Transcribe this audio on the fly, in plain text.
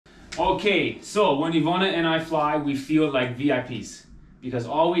Okay, so when Ivana and I fly, we feel like VIPs because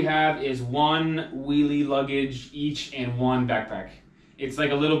all we have is one wheelie luggage each and one backpack. It's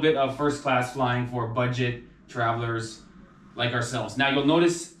like a little bit of first class flying for budget travelers like ourselves. Now you'll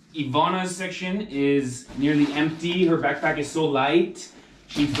notice Ivana's section is nearly empty. Her backpack is so light.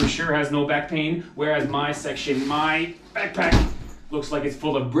 She for sure has no back pain, whereas my section, my backpack looks like it's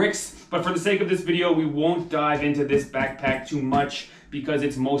full of bricks. But for the sake of this video, we won't dive into this backpack too much because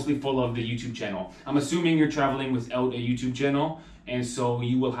it's mostly full of the YouTube channel. I'm assuming you're traveling without a YouTube channel, and so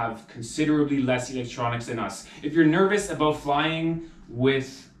you will have considerably less electronics than us. If you're nervous about flying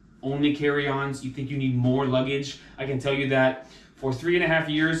with only carry-ons, you think you need more luggage, I can tell you that for 3.5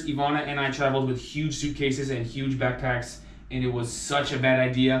 years, Ivana and I traveled with huge suitcases and huge backpacks, and it was such a bad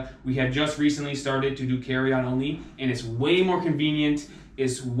idea. We had just recently started to do carry-on only, and it's way more convenient.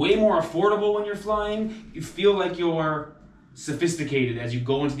 It's way more affordable when you're flying. You feel like you're sophisticated as you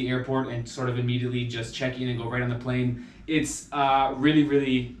go into the airport and sort of immediately just check in and go right on the plane. It's really,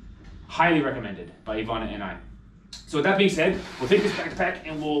 really highly recommended by Ivana and I. So with that being said, we'll take this backpack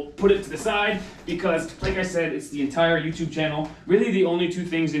and we'll put it to the side because, like I said, it's the entire YouTube channel. Really the only two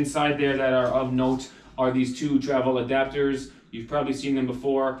things inside there that are of note are these two travel adapters. You've probably seen them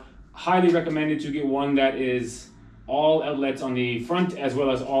before. Highly recommended to get one that is all outlets on the front as well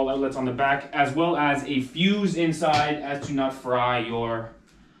as all outlets on the back, as well as a fuse inside as to not fry your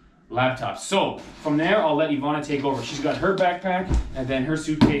laptop. So from there, I'll let Ivana take over. She's got her backpack and then her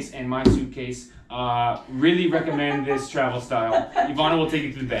suitcase and my suitcase. Really recommend this travel style. Ivana will take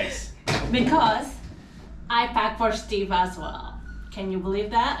you through the bags. Because I pack for Steve as well. Can you believe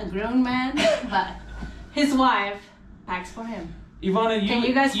that? A grown man, but his wife packs for him. Ivana, can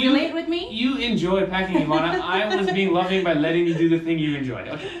you guys relate with me? You enjoy packing, Ivana. I was being loving by letting you do the thing you enjoy.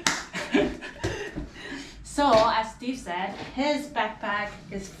 Okay. So, as Steve said, his backpack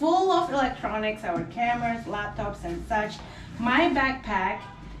is full of electronics, our cameras, laptops, and such. My backpack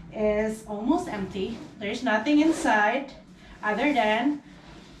is almost empty. There's nothing inside other than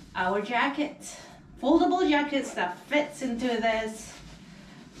our jackets. Foldable jackets that fits into this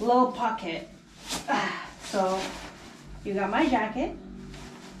little pocket. So, you got my jacket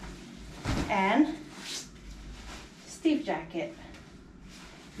and Steve's jacket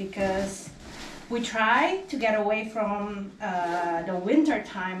because we try to get away from the winter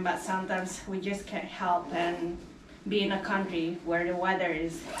time, but sometimes we just can't help and be in a country where the weather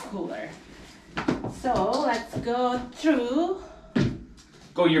is cooler. So let's go through.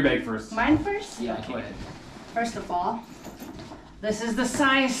 Go your bag first. Mine first? Yeah, okay. Go ahead. First of all, this is the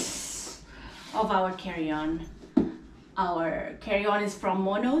size of our carry-on. Our carry-on is from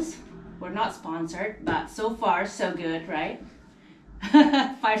Monos. We're not sponsored, but so far so good, right?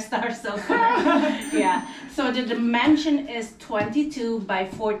 5 stars so far. Yeah. So the dimension is 22 by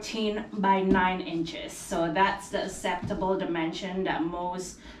 14 by 9 inches. So that's the acceptable dimension that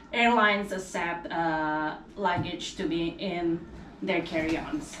most airlines accept luggage to be in their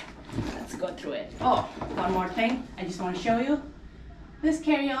carry-ons. Let's go through it. Oh, one more thing. I just want to show you. This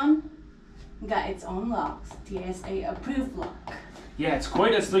carry-on got its own locks. TSA approved lock. Yeah, it's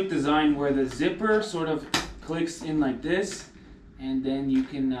quite a slick design where the zipper sort of clicks in like this, and then you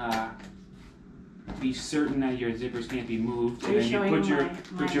can be certain that your zippers can't be moved. And then you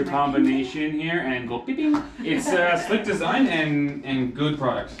put your combination here and go beep beep. It's a slick design and good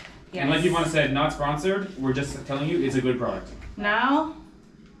product. Yes. And like Ivana said, not sponsored. We're just telling you it's a good product. Now,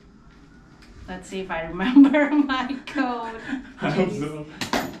 let's see if I remember my code. I hope so.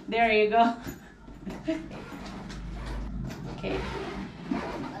 There you go. Okay.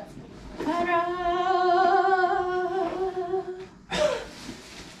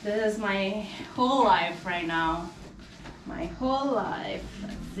 This is my whole life right now. My whole life.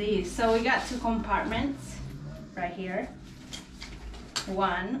 Let's see. So we got 2 compartments right here.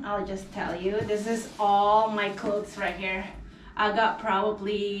 One, I'll just tell you, this is all my clothes right here. I got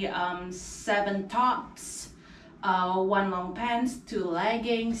probably 7 tops, 1 long pants, 2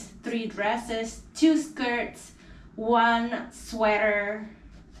 leggings, 3 dresses, 2 skirts, 1 sweater,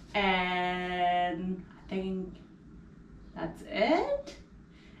 and I think that's it.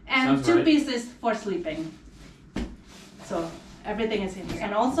 And Sounds 2 right. pieces for sleeping. So everything is in here.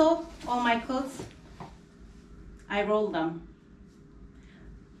 And also all my clothes, I rolled them.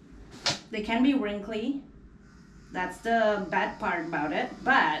 They can be wrinkly. That's the bad part about it,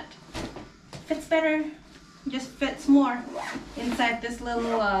 but fits better, just fits more inside this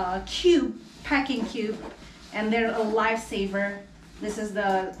little cube, packing cube, and they're a lifesaver. This is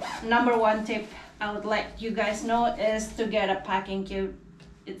the #1 tip I would let you guys know is to get a packing cube.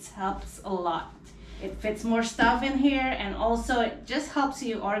 It helps a lot. It fits more stuff in here, and also it just helps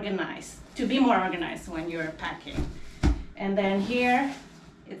you organize, to be more organized when you're packing. And then here,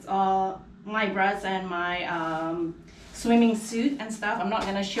 it's all my bras and my swimming suit and stuff. I'm not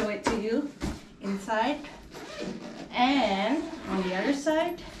gonna show it to you inside. And on the other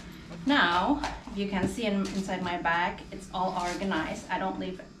side, now you can see inside my bag, it's all organized. I don't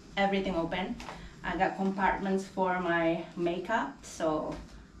leave everything open. I got compartments for my makeup, so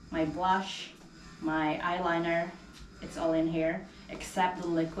my blush, my eyeliner, it's all in here, except the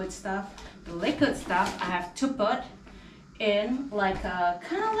liquid stuff. The liquid stuff I have to put in like a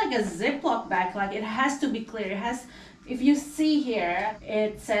kind of like a Ziploc bag. Like, it has to be clear. It has, if you see here,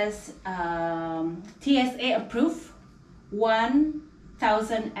 it says TSA approved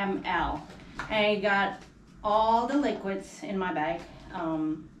 1000 ml, and I got all the liquids in my bag.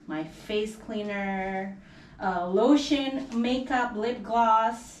 My face cleaner, lotion, makeup, lip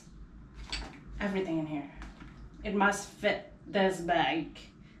gloss, everything in here. It must fit this bag.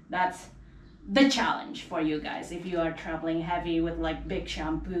 That's the challenge for you guys. If you are traveling heavy with like big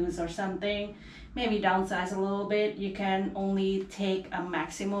shampoos or something, maybe downsize a little bit. You can only take a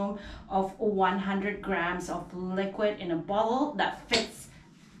maximum of 100 grams of liquid in a bottle that fits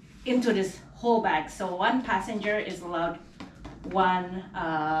into this whole bag. So one passenger is allowed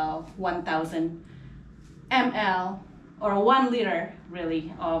 1000 ml or 1 liter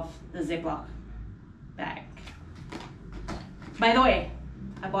really of the Ziploc bag. By the way,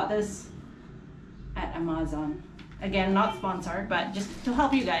 I bought this at Amazon. Again, not sponsored, but just to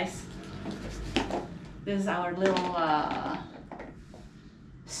help you guys. This is our little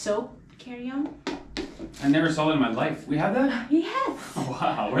soap carry-on. I never saw it in my life. We have that? Yes. Oh,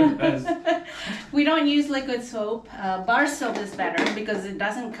 wow, we're the best. We don't use liquid soap. Bar soap is better because it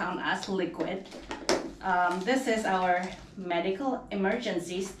doesn't count as liquid. This is our medical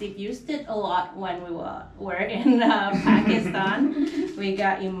emergency. Steve used it a lot when we were in Pakistan. We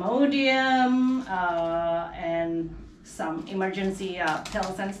got Imodium and some emergency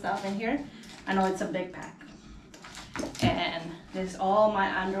pills and stuff in here. I know it's a big pack. And this, all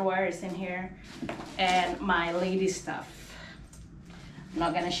my underwear is in here, and my lady stuff. I'm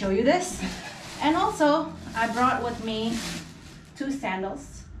not gonna show you this. And also, I brought with me 2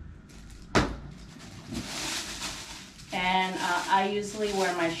 sandals. And I usually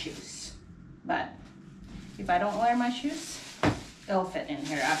wear my shoes, but if I don't wear my shoes, it'll fit in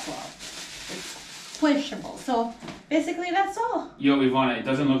here as well. It's pushable. So basically that's all. Yo, Ivana, it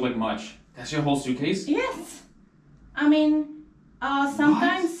doesn't look like much. That's your whole suitcase? Yes. I mean,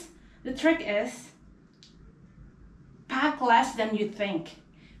 sometimes the trick is pack less than you think,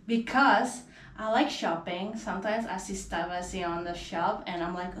 because I like shopping. Sometimes I see stuff I see on the shelf and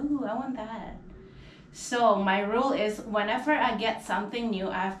I'm like, ooh, I want that. So my rule is whenever I get something new,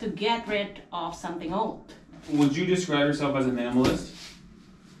 I have to get rid of something old. Would you describe yourself as a minimalist?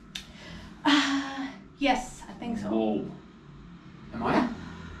 Yes, I think so. Whoa. Am I?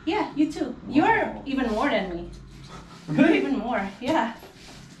 Yeah, you too. Whoa. You're even more than me. Really? Even more, yeah.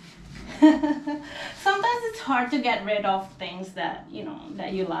 Sometimes it's hard to get rid of things that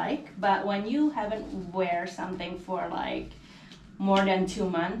that you like, but when you haven't wear something for like more than 2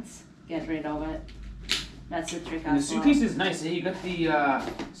 months, get rid of it. That's the trick. And the suitcase is nice, eh? You got the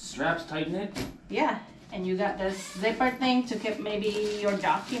straps tighten it. Yeah, and you got this zipper thing to keep maybe your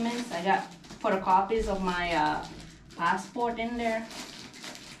documents. I got photocopies of my passport in there.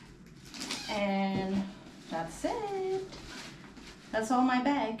 And that's it. That's all my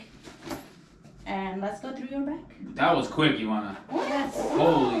bag. And let's go through your bag. That was quick, Ivana. Yes.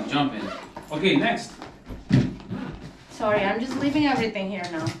 Holy jumping. Okay, next. Sorry, I'm just leaving everything here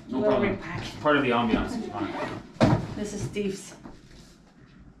now. No We'll problem. repack. Part of the ambiance, Ivana. This is Steve's.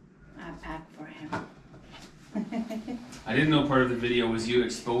 I packed for him. I didn't know part of the video was you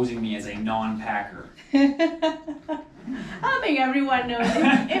exposing me as a non-packer. I think everyone knows.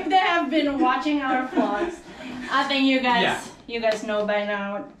 If they have been watching our vlogs, I think you guys know by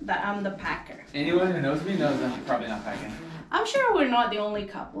now that I'm the packer. Anyone who knows me knows I'm probably not packing. I'm sure we're not the only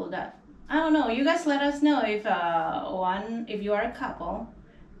couple that, I don't know, you guys let us know if if you are a couple,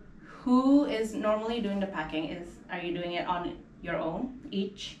 who is normally doing the packing. Are you doing it on your own,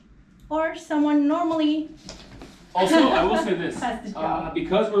 each? Or someone normally... Also, I will say this, That's the job.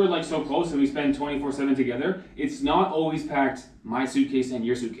 because we're like so close and we spend 24/7 together, it's not always packed my suitcase and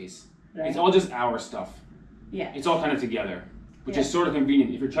your suitcase. Right. It's all just our stuff. Yeah. It's all kind of together, which Yeah. is sort of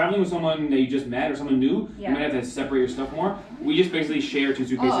convenient. If you're traveling with someone that you just met or someone new, Yeah. you might have to separate your stuff more. We just basically share 2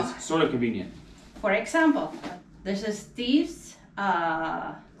 suitcases, sort of convenient. For example, this is Steve's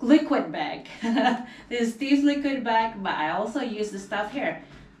liquid bag. This is Steve's liquid bag, but I also use the stuff here.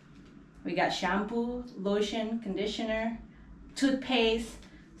 We got shampoo, lotion, conditioner, toothpaste.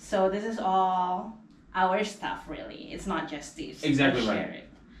 So this is all our stuff, really. It's not just Steve's. Exactly right. Share it.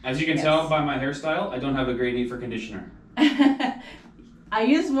 As you can tell by my hairstyle, I don't have a great need for conditioner. I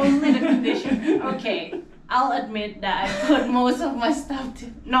use mostly the conditioner. Okay, I'll admit that I put most of my stuff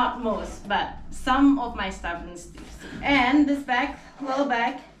to, not most, but some of my stuff in Steve's. And this bag, little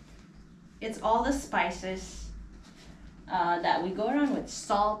bag, it's all the spices that we go around with.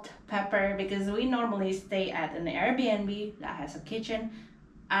 Salt, pepper, because we normally stay at an Airbnb that has a kitchen.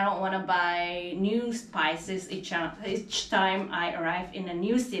 I don't want to buy new spices each time I arrive in a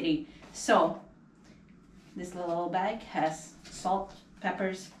new city. So this little bag has salt,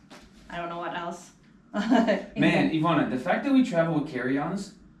 peppers, I don't know what else. Man, Ivana, the fact that we travel with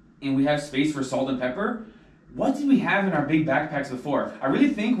carry-ons and we have space for salt and pepper, what did we have in our big backpacks before? I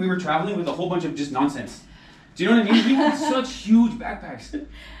really think we were traveling with a whole bunch of just nonsense. Do you know what I mean? We had such huge backpacks.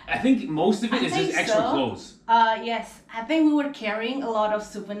 I think most of it is just extra clothes. Yes, I think we were carrying a lot of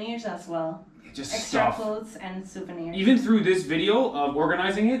souvenirs as well. Just extra stuff. Clothes and souvenirs. Even through this video of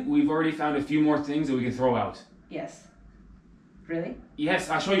organizing it, we've already found a few more things that we can throw out. Yes. Really? Yes,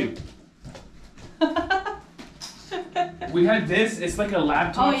 I'll show you. We had this. It's like a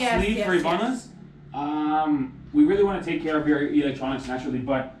laptop sleeve for Ivana's. We really want to take care of your electronics naturally,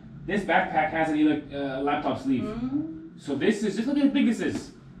 but this backpack has a laptop sleeve. So this is, just look at how big this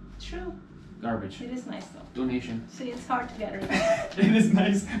is. True. Garbage. It is nice though. Donation. See, it's hard to get rid of. It is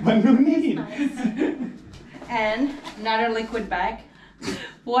nice, but no need. Nice. And another liquid bag.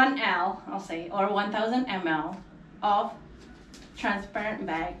 1L, I'll say, or 1000 ml of transparent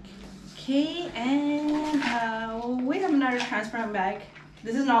bag. Okay, and we have another transparent bag.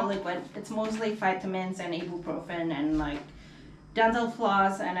 This is not liquid. It's mostly vitamins and ibuprofen and like dental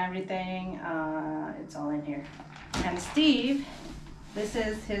floss and everything. It's all in here. And Steve, this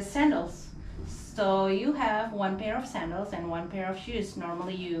is his sandals. So you have one pair of sandals and one pair of shoes.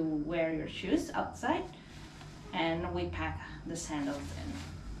 Normally you wear your shoes outside and we pack the sandals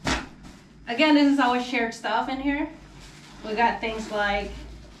in. Again, this is our shared stuff in here. We got things like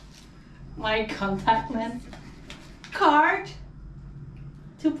my contact lens, card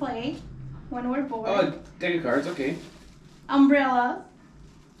to play when we're bored. Oh, deck of cards, okay. Umbrella,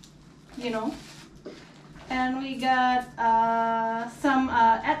 you know. And we got some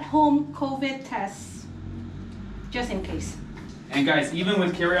at-home COVID tests, just in case. And guys, even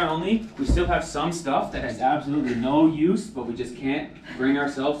with carry-on only, we still have some stuff that has absolutely no use, but we just can't bring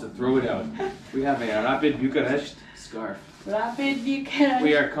ourselves to throw it out. We have a Rapid Bucharest scarf. Rapid Bucharest.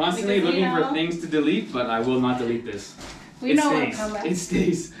 We are constantly looking for things to delete, but I will not delete this. We know what'll come back. It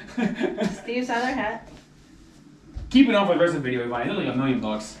stays. Steve's other hat. Keep it on for the rest of the video, Ivana. It's like $1 million.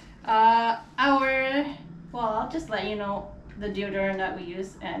 Well, I'll just let you know the deodorant that we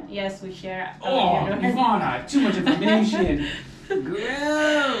use, and yes, we share our Oh, deodorant. Ivana, too much information.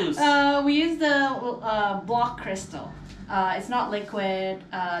 Gross. We use the Block Crystal. It's not liquid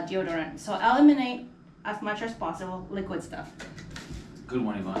deodorant, so eliminate as much as possible liquid stuff. Good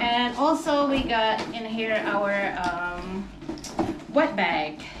one, Ivana. And also we got in here our wet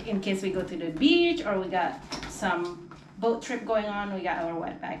bag in case we go to the beach or we got some boat trip going on. We got our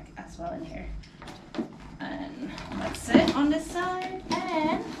wet bag as well in here. And that's it on this side.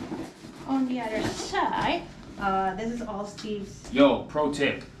 And on the other side, this is all Steve's. Yo, pro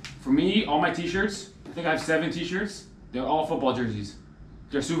tip. For me, all my t-shirts, I think I have 7 t-shirts. They're all football jerseys.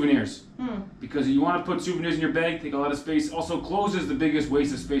 They're souvenirs. Because you want to put souvenirs in your bag, take a lot of space. Also, clothes is the biggest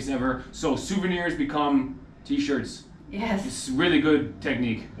waste of space ever. So souvenirs become t-shirts. Yes. It's really good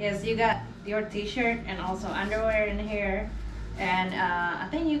technique. Yes, you got your t-shirt and also underwear in here. And I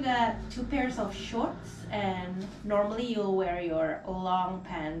think you got 2 pairs of shorts, and normally you'll wear your long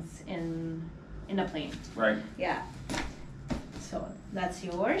pants in a plane. Right. Yeah. So that's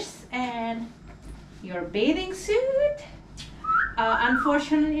yours. And your bathing suit.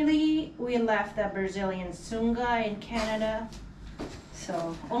 Unfortunately, we left the Brazilian sunga in Canada.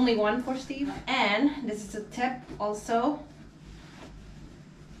 So only one for Steve. And this is a tip also.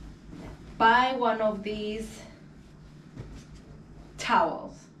 Buy one of these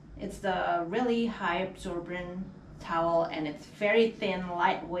towels. It's the really high absorbent towel and it's very thin,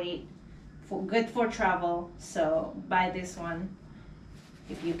 lightweight, good for travel. So buy this one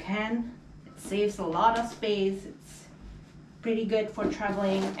if you can. It saves a lot of space. It's pretty good for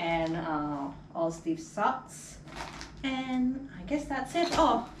traveling. And all Steve's socks. And I guess that's it.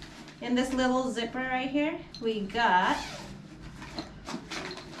 Oh, in this little zipper right here, we got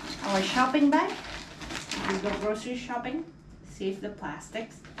our shopping bag. We go grocery shopping. Save the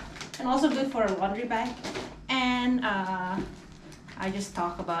plastics. And also good for a laundry bag. And I just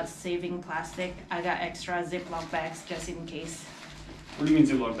talk about saving plastic. I got extra Ziploc bags just in case. What do you mean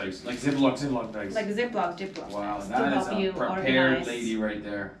Ziploc bags? Like Ziploc bags? Like Ziploc Wow, bags. that is a prepared organize. lady right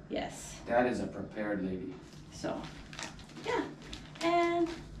there. Yes. That is a prepared lady. So, yeah. And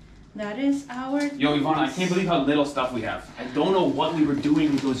that is our... Yo, Ivana, I can't believe how little stuff we have. I don't know what we were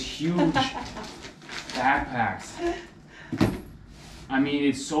doing with those huge backpacks. I mean,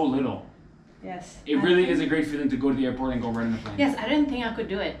 it's so little. Yes. It really is a great feeling to go to the airport and go right in the plane. Yes, I didn't think I could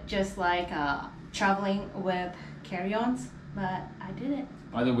do it. Just like traveling with carry-ons. But I did it.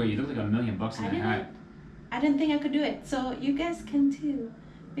 By the way, you look like $1 million in that hat. I didn't think I could do it. So you guys can too.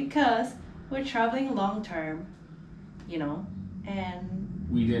 Because we're traveling long term, you know, and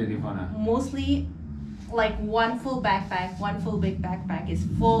we did it, Ivana. mostly like one full backpack, one full big backpack is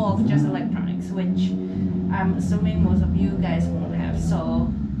full of just electronics, which I'm assuming most of you guys won't have.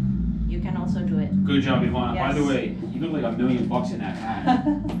 So you can also do it. Good job, Ivana. Yes. By the way, you look like $1 million in that hat.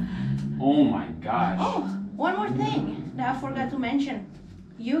 Oh my gosh. Oh, one more thing that I forgot to mention.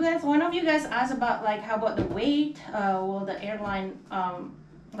 One of you guys asked about like how about the weight? Will the airline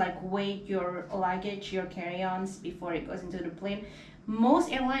like weight your luggage, your carry-ons before it goes into the plane?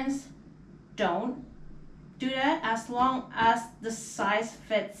 Most airlines don't do that as long as the size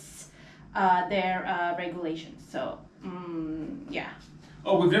fits their regulations. So yeah.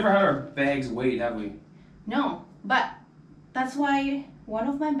 Oh, we've never had our bags weighed, have we? No, but that's why one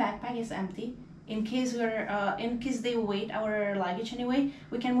of my backpack is empty. In case they weight our luggage anyway,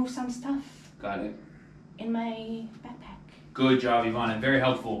 we can move some stuff. Got it. In my backpack. Good job, Ivana. Very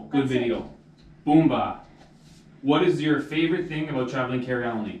helpful. Good That's video. Boomba. What is your favorite thing about traveling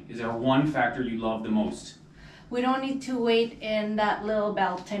carry-on only? Is there one factor you love the most? We don't need to wait in that little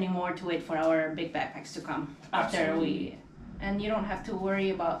belt anymore to wait for our big backpacks to come. And you don't have to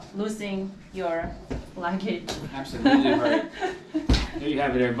worry about losing your luggage. Absolutely right. There you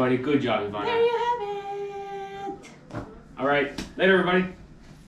have it, everybody. Good job, Ivana. There you have it. All right. Later, everybody.